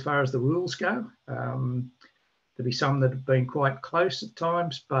adhered to as far as the rules go. There'll be some that have been quite close at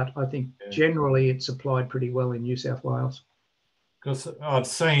times, but I think generally it's applied pretty well in New South Wales. Because I've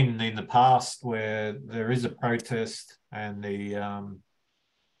seen in the past where there is a protest and the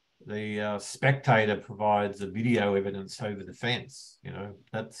spectator provides the video evidence over the fence.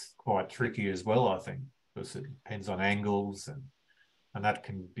 That's quite tricky as well, I think, because it depends on angles and that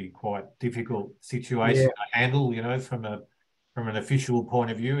can be quite difficult situation to handle, from an official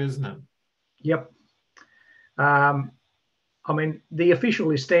point of view, isn't it? Yep. I mean, the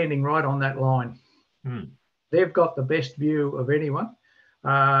official is standing right on that line. They've got the best view of anyone.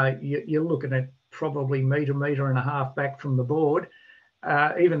 you're looking at probably metre and a half back from the board.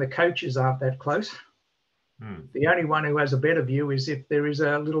 Even the coaches aren't that close. The only one who has a better view is if there is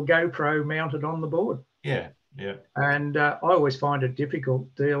a little GoPro mounted on the board. Yeah, yeah. And I always find it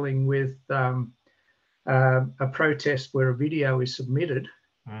difficult dealing with a protest where a video is submitted.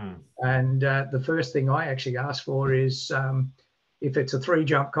 And the first thing I actually ask for is if it's a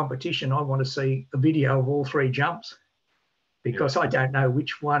 3-jump competition, I want to see a video of all 3 jumps, because I don't know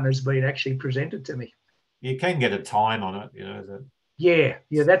which one has been actually presented to me. You can get a time on it, you know. Yeah,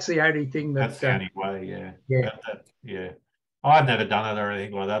 that's the only thing that's the only way. Yeah. Yeah. I've never done it or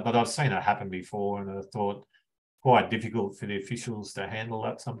anything like that, but I've seen it happen before, and I thought quite difficult for the officials to handle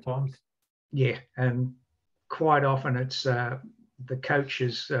that sometimes. Yeah, and quite often it's the coach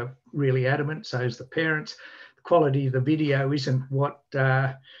is really adamant, so is the parents. The quality of the video isn't what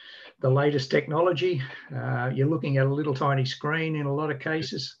the latest technology. You're looking at a little tiny screen in a lot of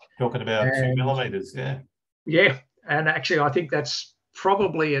cases. Talking about 2 millimeters, yeah. Yeah, and actually I think that's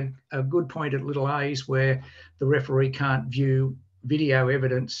probably a good point at little A's, where the referee can't view video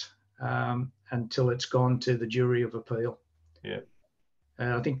evidence until it's gone to the jury of appeal. Yeah.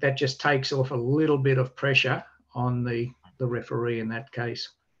 I think that just takes off a little bit of pressure on the referee in that case.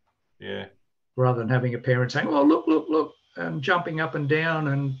 Yeah. Rather than having a parent saying, "Oh, look," and jumping up and down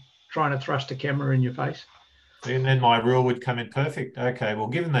and trying to thrust a camera in your face. And then my rule would come in perfect. Okay, well,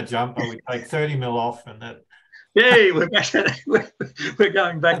 given the jump, we take 30 mil off, and that. Yay, we're back to that. We're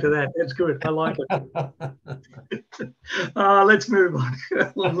going back to that. That's good. I like it. Let's move on.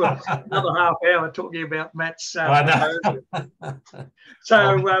 Another half hour talking about Matt's. So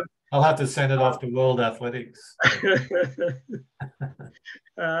I'll have to send it off to World Athletics.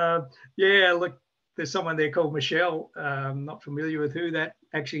 Yeah, look, there's someone there called Michelle. Not familiar with who that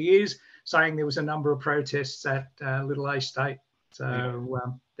actually is, saying there was a number of protests at Little A State. So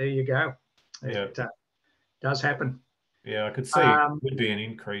there you go. It does happen. Yeah, I could see it would be an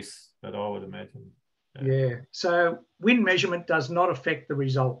increase, but I would imagine. Yeah. So wind measurement does not affect the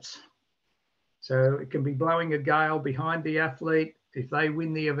results. So it can be blowing a gale behind the athlete. If they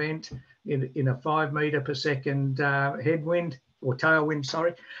win the event in a 5 metre per second headwind or tailwind,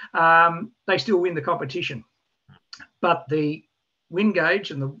 sorry, they still win the competition. But the wind gauge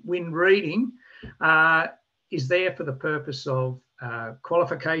and the wind reading is there for the purpose of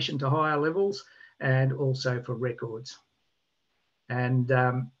qualification to higher levels and also for records. And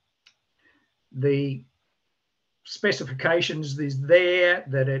the specifications is there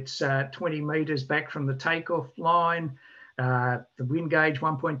that it's 20 metres back from the takeoff line, the wind gauge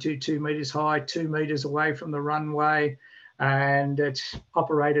 1.22 metres high, 2 metres away from the runway, and it's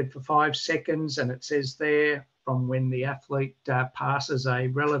operated for 5 seconds, and it says there from when the athlete passes a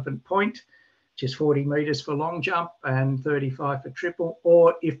relevant point, which is 40 metres for long jump and 35 for triple,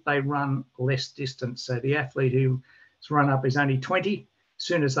 or if they run less distance. So the athlete whose run up is only 20, as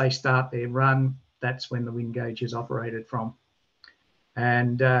soon as they start their run, that's when the wind gauge is operated from.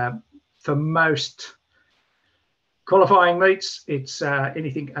 And for most qualifying meets, it's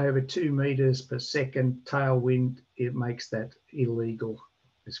anything over 2 metres per second tailwind. It makes that illegal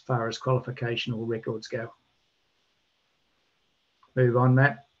as far as qualification or records go. Move on,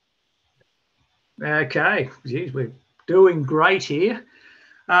 Matt. Okay, geez, we're doing great here.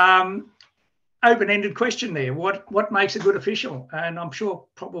 Open-ended question there. What makes a good official? And I'm sure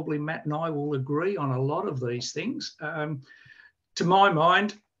probably Matt and I will agree on a lot of these things. To my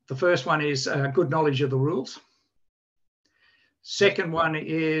mind, the first one is good knowledge of the rules. Second one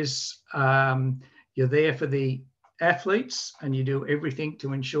is you're there for the athletes and you do everything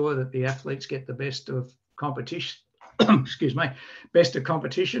to ensure that the athletes get the best of competition. Excuse me, best of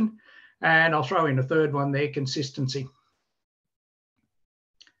competition. And I'll throw in a third one there, consistency.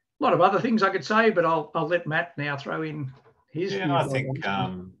 A lot of other things I could say, but I'll let Matt now throw in his. Yeah, I think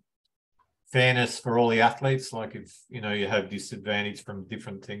fairness for all the athletes. Like if you have disadvantage from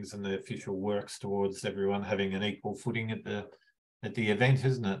different things, and the official works towards everyone having an equal footing at the event,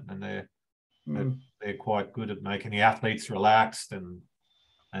 isn't it? And they're quite good at making the athletes relaxed and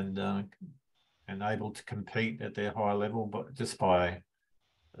able to compete at their high level, but just by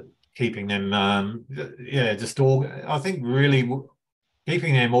keeping them, I think really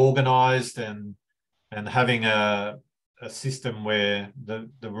keeping them organised and having a system where the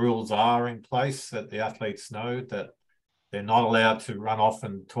rules are in place, that the athletes know that they're not allowed to run off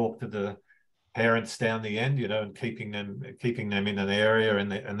and talk to the parents down the end, and keeping them in an area,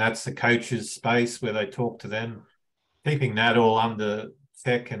 and that's the coach's space where they talk to them, keeping that all under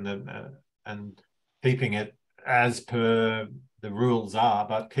check and keeping it as per the rules are,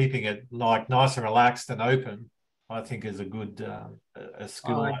 but keeping it like nice and relaxed and open. I think is a good a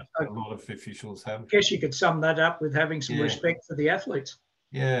skill that a lot of officials have. I guess you could sum that up with having some respect for the athletes.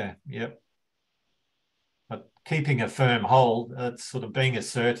 Yeah, yep. But keeping a firm hold, it's sort of being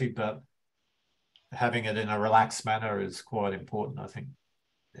assertive, but having it in a relaxed manner is quite important, I think.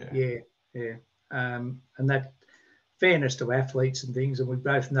 Yeah. And that fairness to athletes and things, and we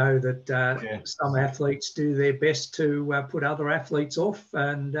both know that some athletes do their best to put other athletes off,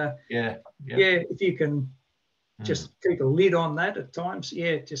 and if you can just keep a lid on that at times,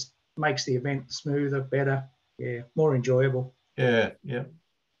 it just makes the event smoother, better, more enjoyable. Yeah.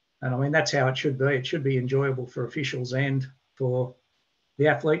 And I mean, that's how it should be. It should be enjoyable for officials and for the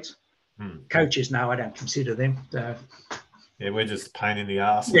athletes. Coaches, no, I don't consider them. Yeah, we're just a pain in the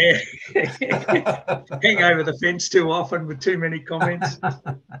ass. Yeah. Hang over the fence too often with too many comments.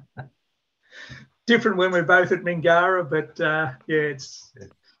 Different when we're both at Mingara, but it's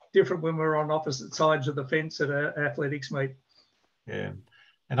different when we're on opposite sides of the fence at an athletics meet. Yeah.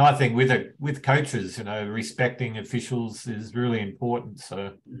 And I think with coaches, respecting officials is really important.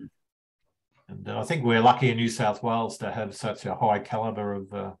 So, and I think we're lucky in New South Wales to have such a high caliber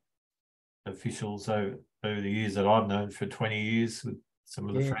of officials over the years that I've known for 20 years with some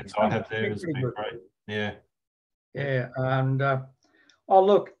of the friends I have there. It's been great. Yeah. Yeah. And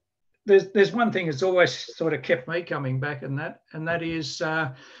look, there's one thing that's always sort of kept me coming back, and that is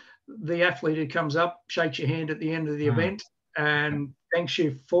the athlete who comes up, shakes your hand at the end of the event and thanks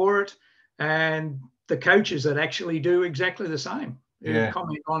you for it, and the coaches that actually do exactly the same.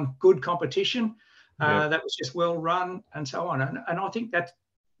 Comment on good competition, that was just well run, and so on. And I think that's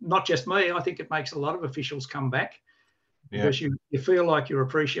not just me. I think it makes a lot of officials come back because you feel like you're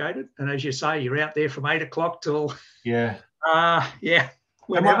appreciated, and as you say, you're out there from 8 o'clock till And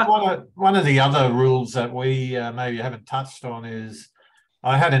one of the other rules that we maybe haven't touched on is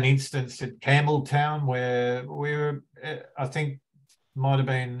I had an instance at Campbelltown where we were, I think might have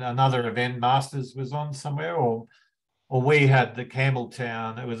been another event, Masters was on somewhere, or we had the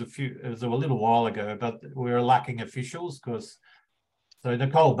Campbelltown. It was a little while ago, but we were lacking officials so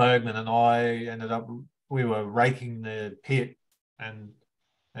Nicole Bergman and I we were raking the pit and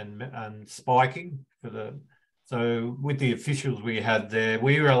spiking so with the officials we had there,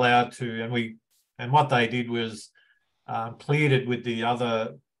 we were allowed to, and what they did was pleaded with the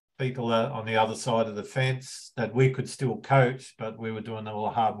other people on the other side of the fence that we could still coach, but we were doing all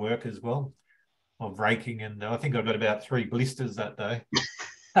the hard work as well of raking. And I think I got about 3 blisters that day.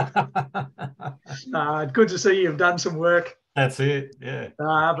 Good to see you've done some work. That's it, yeah.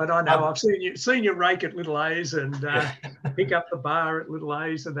 But I know I've seen you rake at Little A's and pick up the bar at Little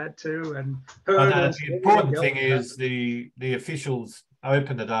A's and that too. And the important thing is the officials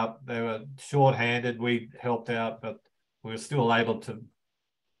opened it up. They were short-handed. We helped out, but we were still able to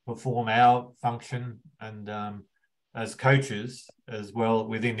perform our function and as coaches as well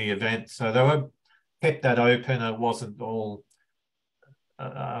within the event. So they were kept that open. It wasn't all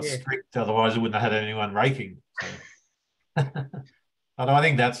strict. Otherwise, it wouldn't have had anyone raking. So. But I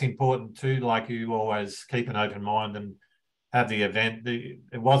think that's important too. Like, you always keep an open mind and have the event.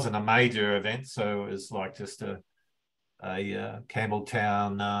 It wasn't a major event, so it was like just a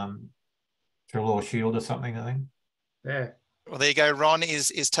Campbelltown Trelaw Shield or something, I think. Yeah. Well, there you go. Ron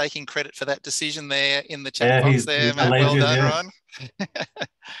is taking credit for that decision there in the chat box there, Matt. Well done, Ron.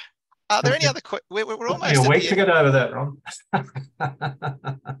 Are there any other questions? We're almost a week to get over that, Ron.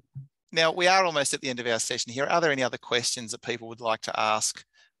 Now, we are almost at the end of our session here. Are there any other questions that people would like to ask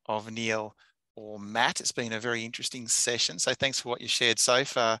of Neil or Matt? It's been a very interesting session. So thanks for what you shared so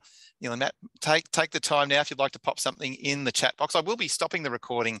far, Neil and Matt. Take the time now if you'd like to pop something in the chat box. I will be stopping the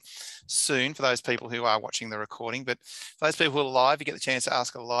recording soon for those people who are watching the recording, but for those people who are live, you get the chance to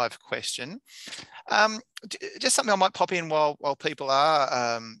ask a live question. Just something I might pop in while people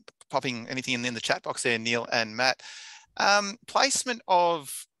are popping anything in the chat box there, Neil and Matt. Placement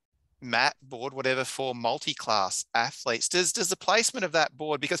of mat board, whatever, for multi-class athletes. Does the placement of that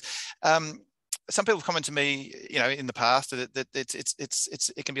board, because some people have commented to me, in the past that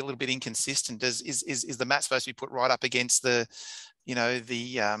it can be a little bit inconsistent. Is the mat supposed to be put right up against the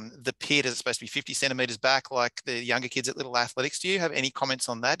pit? Is it supposed to be 50 centimeters back like the younger kids at Little Athletics? Do you have any comments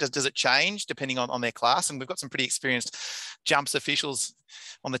on that? Does it change depending on their class? And we've got some pretty experienced jumps officials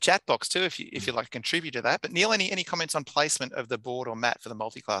on the chat box too, if you'd like to contribute to that. But Neil, any comments on placement of the board or mat for the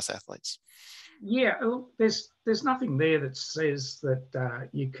multi-class athletes? Yeah, there's nothing there that says that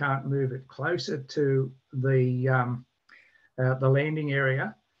you can't move it closer to the landing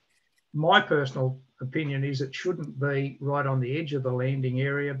area. My personal opinion is it shouldn't be right on the edge of the landing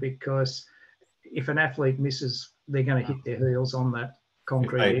area, because if an athlete misses, they're going to hit their heels on that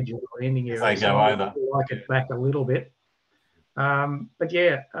concrete edge of the landing area. If they go over. I like it back a little bit. But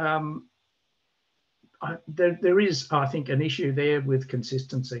yeah, there is, I think, an issue there with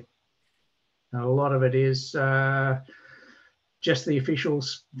consistency. A lot of it is just the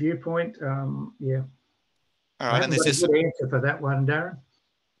officials' viewpoint. Yeah. All right, and there's just a good answer for that one, Darren.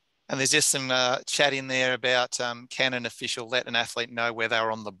 And there's just some chat in there about can an official let an athlete know where they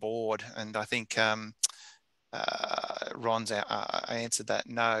were on the board? And I think Ron's answered that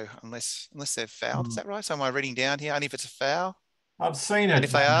no, unless they've fouled. Is that right? So am I reading down here? Only if it's a foul? I've seen it. And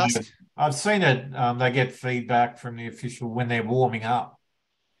if they ask? I've seen it. They get feedback from the official when they're warming up.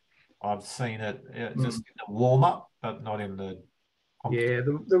 I've seen it just in the warm up, but not in the. Yeah,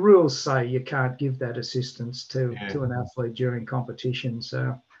 the rules say you can't give that assistance to an athlete during competition.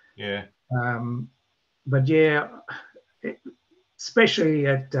 So yeah, but yeah, especially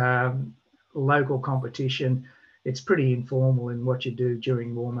at local competition, it's pretty informal in what you do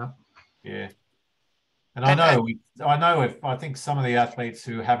during warm up. Yeah, and I think some of the athletes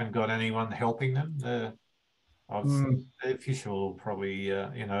who haven't got anyone helping them, the official will probably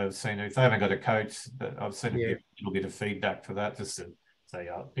have seen if they haven't got a coach, I've seen a little bit of feedback for that, just to say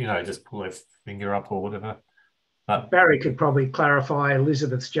just pull their finger up or whatever. But Barry could probably clarify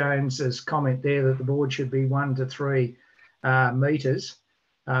Elizabeth Jones's comment there that the board should be 1 to 3 metres.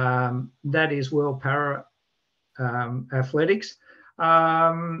 That is World Para Athletics.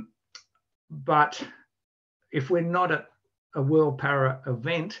 But if we're not at a World Para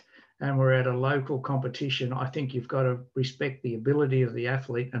event and we're at a local competition, I think you've got to respect the ability of the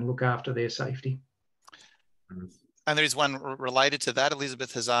athlete and look after their safety. And there is one related to that.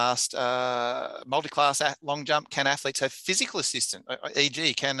 Elizabeth has asked, multi-class long jump, can athletes have physical assistance?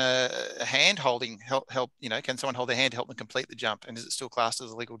 E.g., can a hand holding help? Can someone hold their hand to help them complete the jump? And is it still classed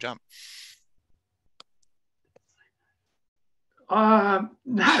as a legal jump?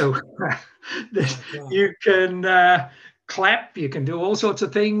 No. You can clap. You can do all sorts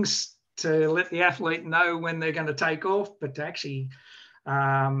of things to let the athlete know when they're going to take off. But actually,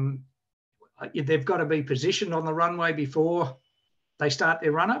 they've got to be positioned on the runway before they start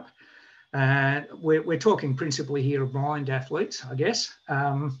their run-up. We're talking principally here of blind athletes, I guess.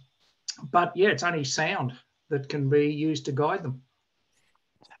 But yeah, it's only sound that can be used to guide them.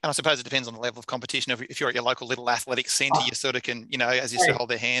 And I suppose it depends on the level of competition. If you're at your local little athletic centre, you sort of can, as you said, hold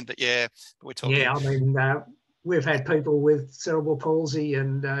their hand. But we're talking. Yeah, I mean, we've had people with cerebral palsy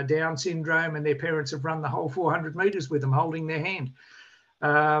and Down syndrome, and their parents have run the whole 400 metres with them holding their hand.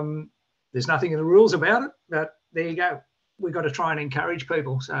 There's nothing in the rules about it, but there you go. We've got to try and encourage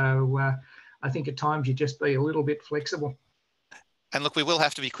people. So I think at times you just be a little bit flexible. And look, we will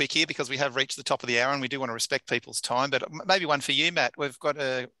have to be quick here because we have reached the top of the hour and we do want to respect people's time. But maybe one for you, Matt. We've got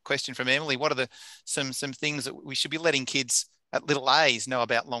a question from Emily. What are some things that we should be letting kids at little A's know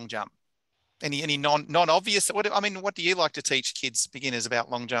about long jump? Any non-obvious? What do you like to teach kids, beginners,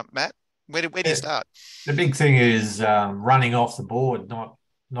 about long jump, Matt? Where do you start? The big thing is running off the board,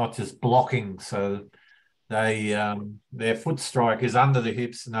 not just blocking. So they their foot strike is under the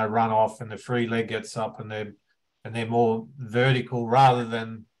hips and they run off, and the free leg gets up, and they're more vertical rather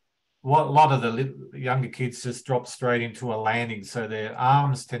than what a lot of the younger kids just drop straight into a landing. So their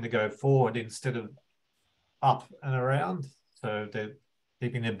arms tend to go forward instead of up and around. So they're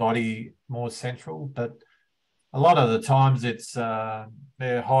keeping their body more central. But a lot of the times it's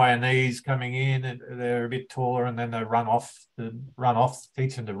their higher knees coming in, and they're a bit taller, and then they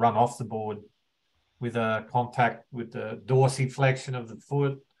teach them to run off the board with a contact with the dorsiflexion of the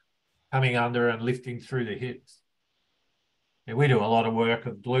foot coming under and lifting through the hips. Yeah, we do a lot of work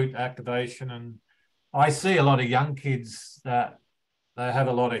of glute activation, and I see a lot of young kids that they have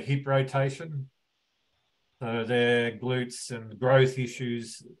a lot of hip rotation. So their glutes and growth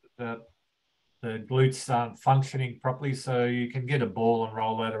issues, that the glutes aren't functioning properly. So you can get a ball and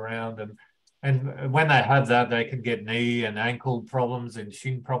roll that around. And when they have that, they can get knee and ankle problems and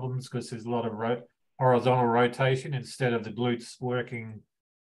shin problems because there's a lot of horizontal rotation instead of the glutes working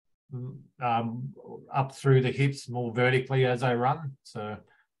up through the hips more vertically as they run. So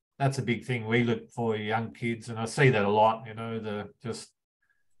that's a big thing we look for young kids, and I see that a lot.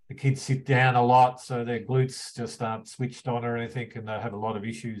 The kids sit down a lot, so their glutes just aren't switched on or anything, and they have a lot of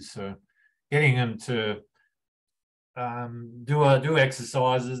issues. So getting them to do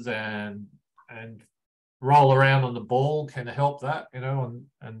exercises and roll around on the ball can help that,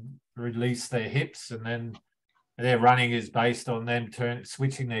 and release their hips, and then their running is based on them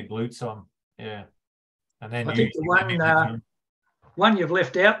switching their glutes on. Yeah. And then I think the one you've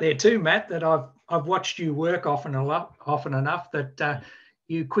left out there too, Matt, that I've watched you work often enough that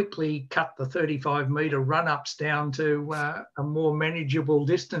you quickly cut the 35-metre run-ups down to a more manageable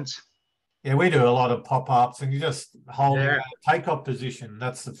distance. Yeah, we do a lot of pop-ups, and you just hold a take-off position.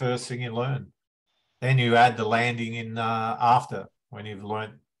 That's the first thing you learn. Then you add the landing in after, when you've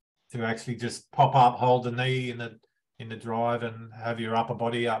learned to actually just pop up, hold the knee in the drive, and have your upper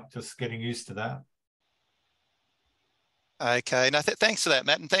body up. Just getting used to that. Okay, no, thanks for that,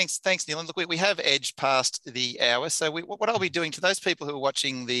 Matt, and thanks, Neil. And look, we have edged past the hour, so what I'll be doing to those people who are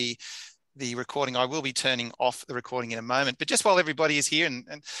watching the recording, I will be turning off the recording in a moment. But just while everybody is here,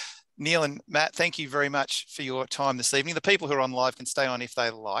 and Neil and Matt, thank you very much for your time this evening. The people who are on live can stay on if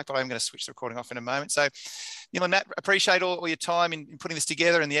they like, but I'm going to switch the recording off in a moment. So, Neil and Matt, appreciate all your time in putting this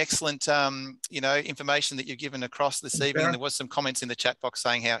together and the excellent, information that you've given across this evening. And there was some comments in the chat box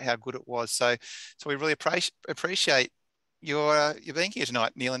saying how good it was. So we really appreciate your being here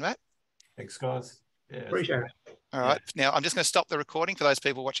tonight, Neil and Matt. Thanks, guys. Yeah, appreciate it. All right. Now I'm just going to stop the recording for those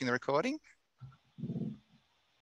people watching the recording.